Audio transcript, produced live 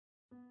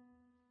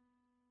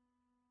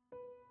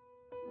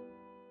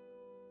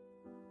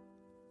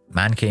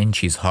من که این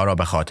چیزها را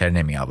به خاطر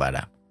نمی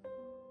آورم.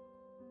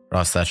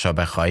 راستش را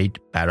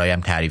بخواهید برایم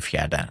تعریف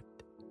کردند.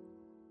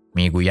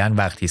 میگویند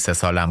وقتی 3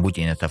 سالم بود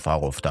این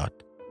اتفاق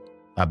افتاد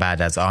و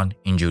بعد از آن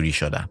اینجوری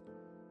شدم.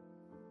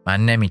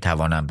 من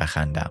نمیتوانم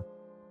بخندم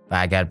و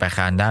اگر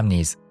بخندم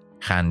نیز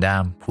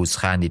خندم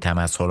پوزخندی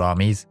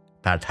تمسخرآمیز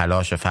بر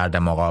تلاش فرد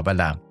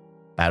مقابلم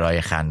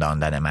برای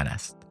خنداندن من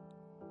است.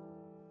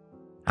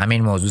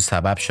 همین موضوع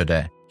سبب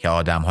شده که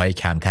آدم‌های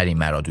کمتری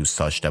مرا دوست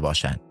داشته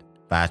باشند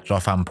و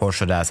اطرافم پر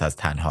شده است از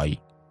تنهایی.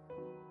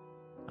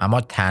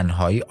 اما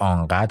تنهایی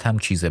آنقدر هم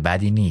چیز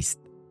بدی نیست.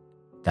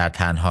 در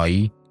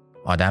تنهایی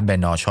آدم به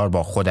ناچار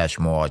با خودش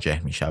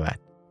مواجه می شود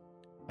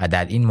و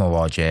در این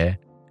مواجهه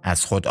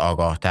از خود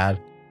آگاهتر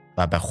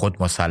و به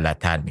خود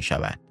مسلط‌تر می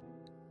شود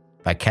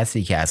و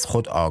کسی که از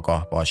خود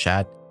آگاه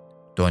باشد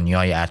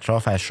دنیای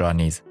اطرافش را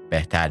نیز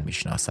بهتر می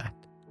شناسد.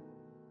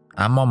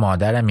 اما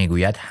مادرم می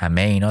گوید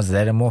همه اینا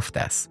زر مفت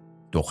است.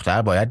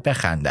 دختر باید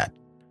بخندد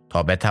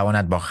تا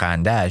بتواند با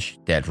خنده‌اش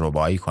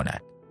دلربایی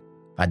کند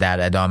و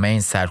در ادامه این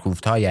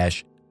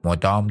سرکوفتایش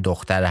مدام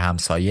دختر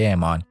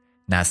همسایه‌مان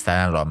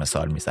نسترن را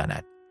مثال می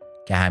زند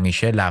که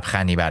همیشه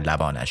لبخندی بر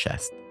لبانش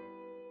است.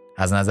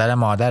 از نظر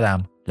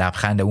مادرم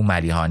لبخند او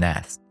ملیحانه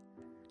است،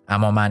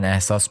 اما من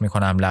احساس می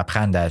کنم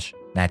لبخندش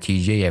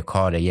نتیجه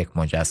کار یک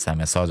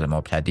مجسمه ساز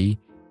مبتدی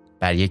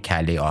بر یک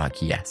کله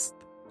آهکی است.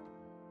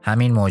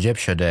 همین موجب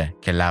شده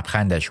که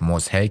لبخندش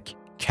مضحک،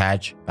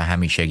 کج و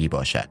همیشگی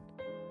باشد.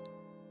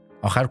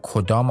 آخر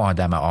کدام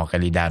آدم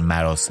عاقلی در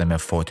مراسم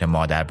فوت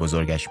مادر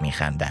بزرگش می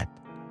خندد؟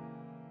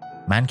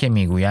 من که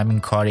می گویم این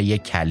کار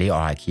یک کله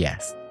آهکی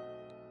است،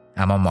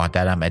 اما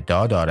مادرم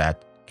ادعا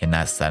دارد که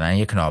نسترن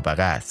یک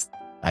نابغه است.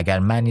 اگر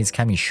من نیز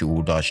کمی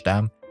شعور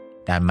داشتم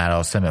در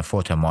مراسم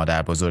فوت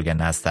مادر بزرگ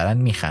نسترن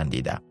می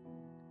خندیدم،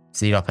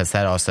 زیرا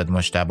پسر آسد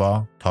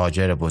مجتبی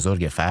تاجر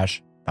بزرگ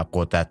فرش و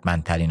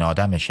قدرتمندترین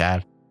آدم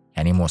شهر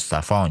یعنی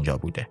مصطفی آنجا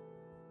بوده.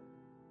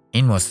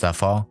 این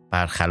مصطفی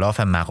برخلاف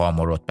مقام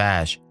و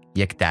رتبهش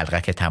یک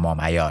دلقک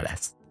تمام عیار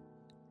است.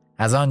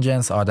 از آن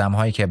جنس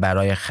آدم‌هایی که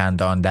برای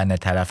خنداندن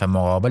طرف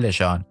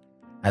مقابلشان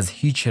از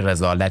هیچ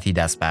رذالتی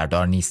دست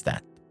بردار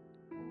نیستند.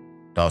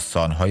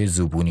 داستان‌های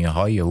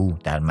زبونی‌های او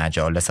در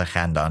مجالس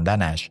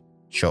خنداندنش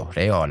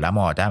شهره عالم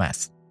و آدم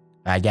است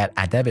و اگر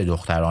ادب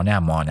دخترانه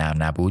هم مانع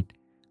نبود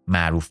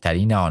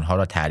معروفترین آنها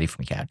را تعریف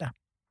می‌کردم.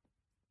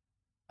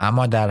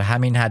 اما در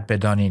همین حد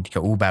بدانید که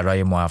او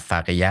برای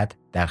موفقیت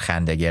در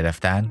خنده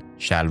گرفتن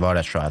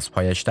شلوارش را از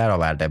پایش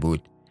درآورده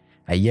بود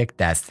و یک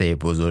دسته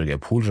بزرگ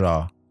پول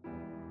را.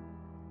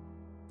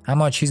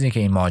 اما چیزی که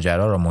این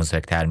ماجرا را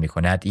مضحک‌تر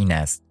می‌کند این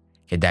است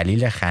که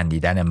دلیل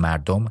خندیدن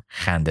مردم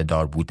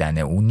خنده‌دار بودن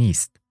او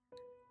نیست،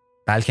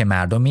 بلکه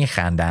مردم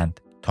می‌خندند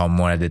تا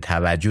مورد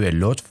توجه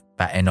لطف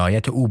و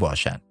عنایت او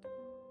باشند.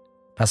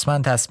 پس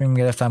من تصمیم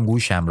گرفتم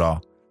گوشم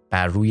را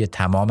بر روی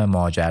تمام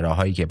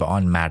ماجراهایی که به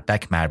آن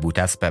مردک مربوط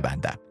است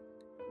ببندم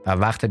و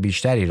وقت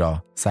بیشتری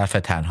را صرف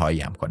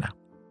تنهاییم کنم.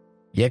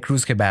 یک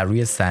روز که بر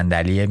روی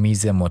صندلی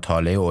میز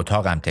مطالعه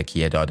اتاقم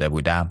تکیه داده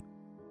بودم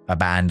و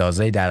به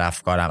اندازه‌ای در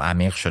افکارم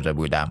عمیق شده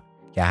بودم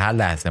که هر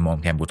لحظه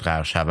ممکن بود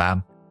غرق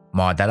شوم،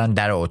 مادرم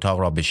در اتاق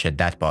را به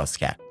شدت باز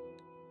کرد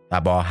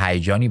و با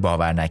هیجانی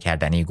باور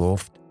نکردنی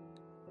گفت: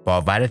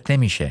 باورت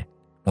نمیشه،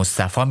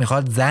 مصطفی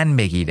میخواد زن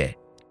بگیره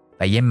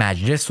و یه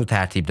مجلس رو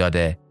ترتیب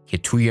داده که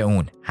توی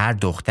اون هر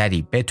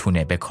دختری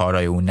بتونه به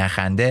کارای اون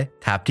نخنده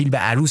تبدیل به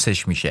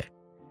عروسش میشه.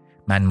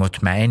 من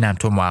مطمئنم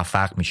تو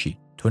موفق میشی،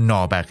 تو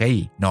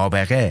نابغه‌ای،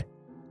 نابغه.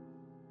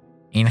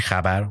 این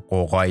خبر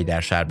قوقایی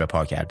در شهر به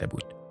پا کرده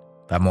بود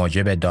و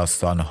موجب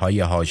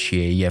داستان‌های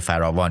حاشیه‌ای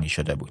فراوانی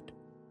شده بود.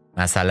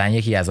 مثلا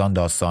یکی از آن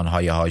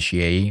داستان‌های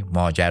حاشیه‌ای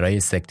ماجرای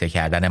سکته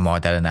کردن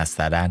مادر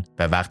نسترن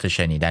به وقت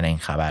شنیدن این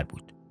خبر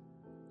بود،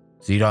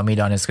 زیرا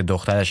می‌دانست که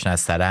دخترش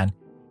نسترن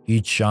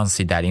هیچ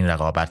شانسی در این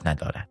رقابت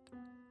ندارد.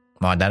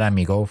 مادرم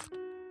میگفت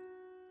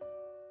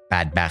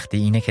بدبختی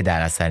اینه که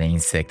در اثر این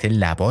سکته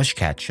لباش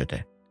کج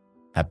شده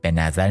و به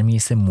نظر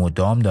میرسه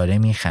مدام داره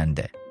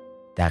میخنده،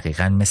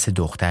 دقیقاً مثل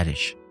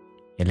دخترش،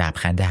 یه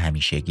لبخند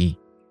همیشگی.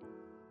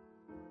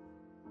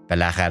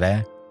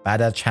 بالاخره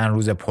بعد از چند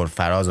روز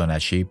پرفراز و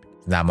نشیب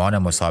زمان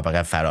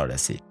مسابقه فرا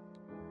رسید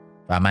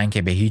و من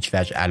که به هیچ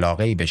وجه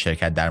علاقه‌ای به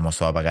شرکت در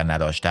مسابقه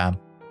نداشتم،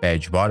 به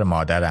اجبار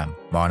مادرم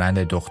مانند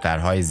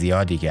دخترهای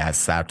زیادی که از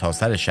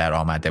سرتاسر شهر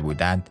آمده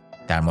بودند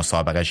در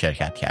مسابقه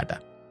شرکت کردم.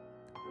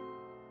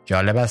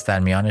 جالب است در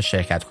میان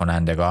شرکت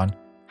کنندگان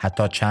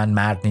حتی چند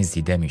مرد نیز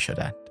دیده می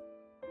شدند.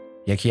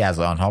 یکی از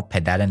آنها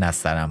پدر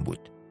نسترن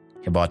بود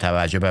که با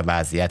توجه به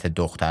وضعیت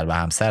دختر و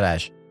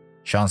همسرش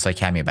شانس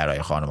کمی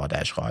برای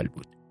خانواده‌اش قائل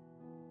بود.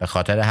 به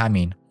خاطر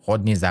همین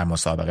خود نیز در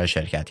مسابقه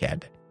شرکت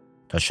کرده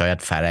تا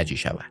شاید فرجی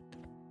شود.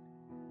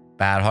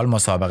 به هر حال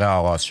مسابقه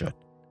آغاز شد،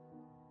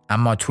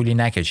 اما طولی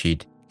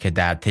نکشید که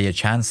در طی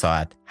چند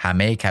ساعت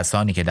همه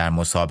کسانی که در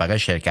مسابقه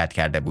شرکت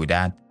کرده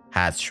بودند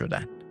حذف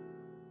شدند.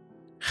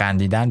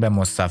 خندیدن به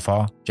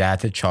مصطفی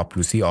جهت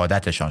چاپلوسی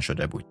عادتشان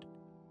شده بود.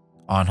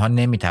 آنها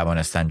نمی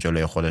توانستند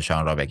جلوی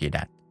خودشان را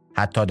بگیرند،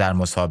 حتی در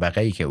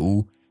مسابقه‌ای که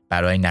او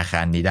برای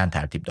نخندیدن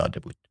ترتیب داده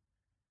بود.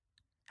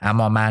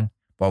 اما من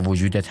با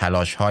وجود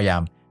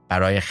تلاش‌هایم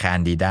برای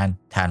خندیدن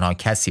تنها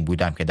کسی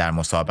بودم که در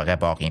مسابقه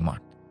باقی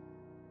ماند.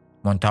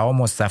 منتها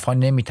مصطفی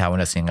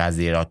نمیتوانست این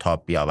قضیه را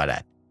تاب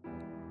بیاورد.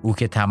 او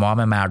که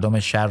تمام مردم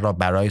شهر را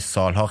برای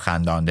سالها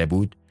خندانده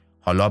بود،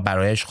 حالا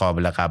برایش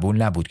قابل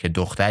قبول نبود که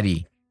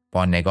دختری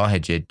با نگاه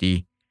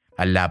جدی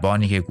و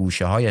لبانی که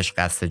گوشه‌هایش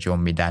قصد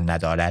جنبیدن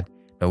ندارد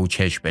به او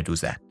چشم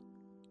بدوزد.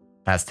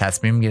 پس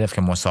تصمیم گرفت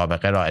که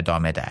مسابقه را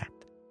ادامه دهد.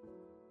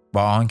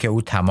 با آنکه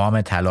او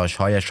تمام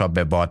تلاش‌هایش را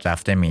به باد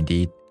رفته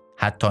می‌دید،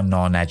 حتی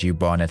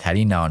نانجیبانه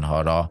ترین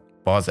آنها را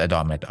باز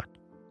ادامه داد.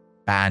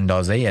 به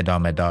اندازه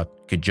ادامه داد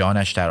که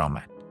جانش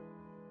درآمد.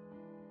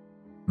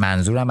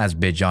 منظورم از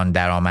به جان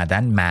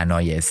درآمدن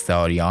معنای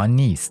استعاری آن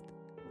نیست،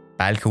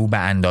 بلکه او به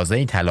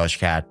اندازه‌ای تلاش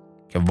کرد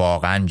که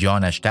واقعاً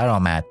جانش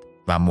درآمد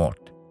و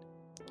مرد.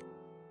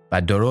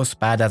 و درست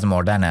بعد از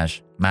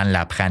مردنش من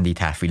لبخندی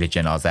تحویل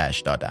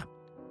جنازه‌اش دادم.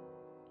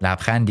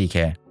 لبخندی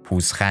که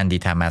پوزخندی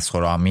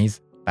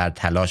تمسخرآمیز بر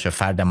تلاش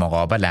فرد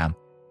مقابلم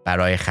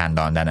برای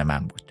خنداندن من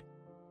بود.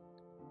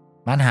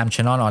 من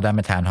همچنان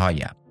آدم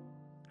تنهاییم،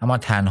 اما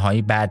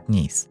تنهایی بد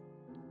نیست.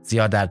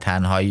 زیاد در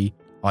تنهایی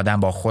آدم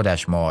با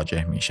خودش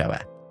مواجه می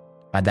شود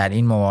و در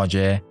این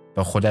مواجهه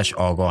به خودش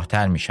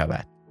آگاهتر می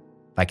شود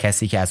و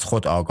کسی که از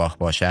خود آگاه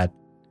باشد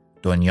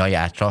دنیای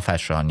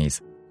اطرافش را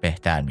نیز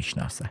بهتر می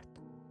شناسد.